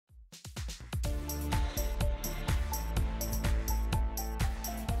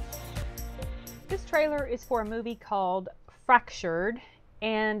This trailer is for a movie called Fractured,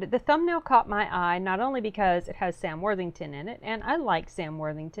 and the thumbnail caught my eye not only because it has Sam Worthington in it, and I like Sam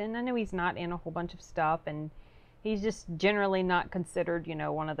Worthington. I know he's not in a whole bunch of stuff, and he's just generally not considered, you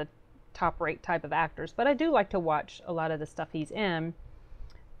know, one of the top-rate type of actors, but I do like to watch a lot of the stuff he's in.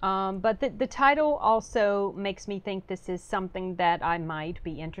 But the title also makes me think this is something that I might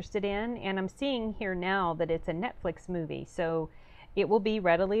be interested in, and I'm seeing here now that it's a Netflix movie, so it will be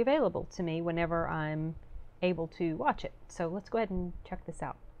readily available to me whenever I'm able to watch it. So let's go ahead and check this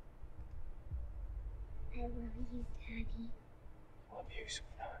out. I love you, Daddy. Love you,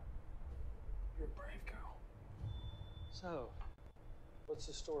 sweetheart. You're a brave girl. So, what's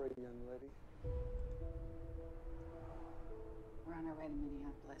the story, young lady? We're on our way to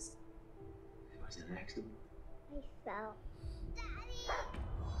Minneapolis. Was it an accident? I fell. Daddy!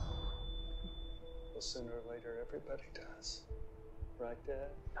 Well, sooner or later, everybody does. Right,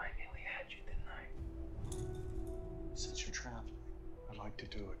 Dad? I nearly had you, didn't I? Since you're traveling, I'd like to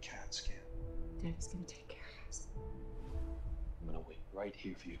do a CAT scan. Daddy's gonna take care of us. I'm gonna wait right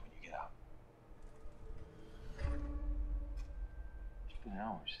here for you when you get out. It's been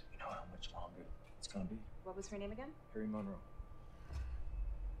hours. You know how much longer it's gonna be? What was her name again? Harry Monroe.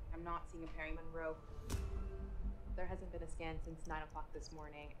 I'm not seeing a Perry Monroe. There hasn't been a scan since 9 o'clock this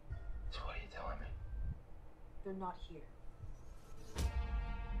morning. So what are you telling me? They're not here.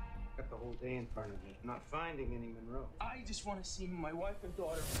 Got the whole day in front of you. Not finding any Monroe. I just want to see my wife and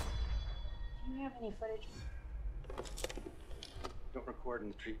daughter. Do you have any footage? Don't record in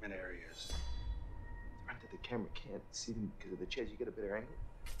the treatment areas. Front of the camera can't see them because of the chairs. You get a better angle.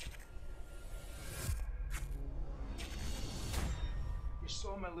 You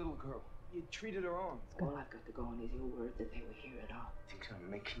saw my little girl. You treated her on. All I've got to go on is your word that they were here at all. Thinks I'm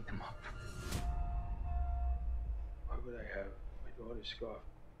making them up. Why would I have my daughter's scarf,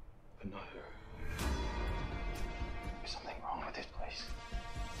 but not her? There's something wrong with this place.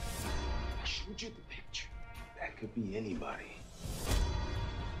 I showed you the picture. That could be anybody.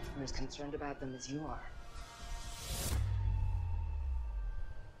 I'm as concerned about them as you are.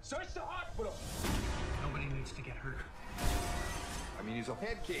 Search the hospital. Nobody needs to get hurt. I mean, he's a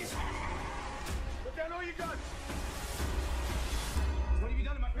head case. Put down all your guns. What have you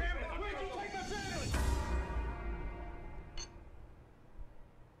done to my family? Where'd you take my family?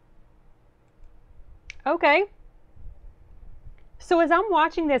 Okay. So as I'm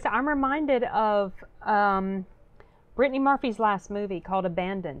watching this, I'm reminded of Brittany Murphy's last movie called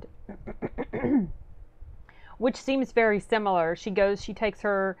Abandoned, which seems very similar. She takes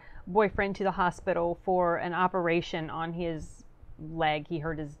her boyfriend to the hospital for an operation on his leg. He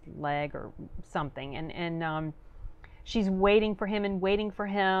hurt his leg or something, and she's waiting for him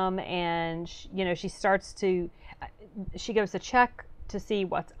and she goes to check to see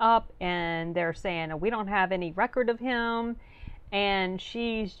what's up, and they're saying, oh, we don't have any record of him, and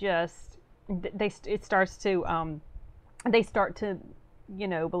she's just they start to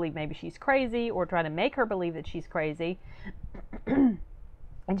believe maybe she's crazy, or try to make her believe that she's crazy. And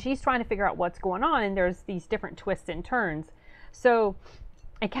she's trying to figure out what's going on, and there's these different twists and turns. So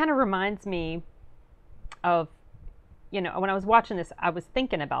it kind of reminds me of, when I was watching this, I was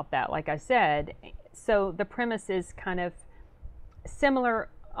thinking about that, like I said. So the premise is kind of similar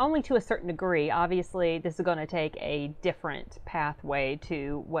only to a certain degree. Obviously, this is going to take a different pathway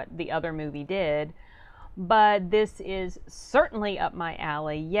to what the other movie did, but this is certainly up my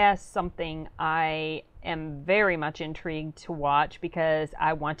alley. Yes, something I am very much intrigued to watch because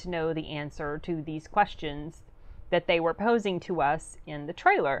I want to know the answer to these questions that they were posing to us in the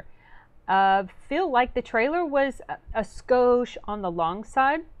trailer. Feel like the trailer was a skosh on the long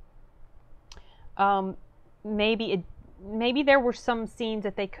side. Maybe there were some scenes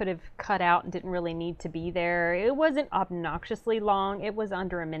that they could have cut out and didn't really need to be there. It wasn't obnoxiously long. It was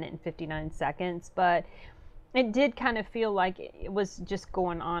under 1:59 seconds, but it did kind of feel like it was just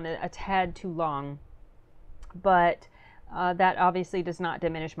going on a tad too long. But that obviously does not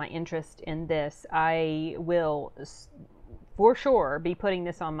diminish my interest in this. I will, for sure, be putting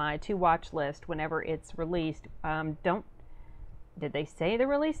this on my to-watch list whenever it's released. Did they say the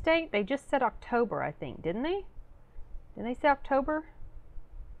release date? They just said October, I think, didn't they? Did they say October?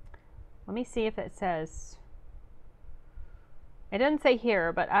 Let me see if it says. It doesn't say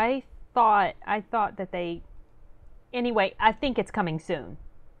here, but I thought that they. Anyway, I think it's coming soon.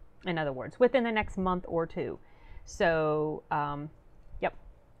 In other words, within the next month or two. So, yep,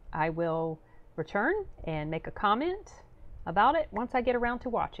 I will return and make a comment about it once I get around to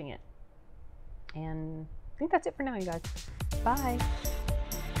watching it. And I think that's it for now, you guys. Bye.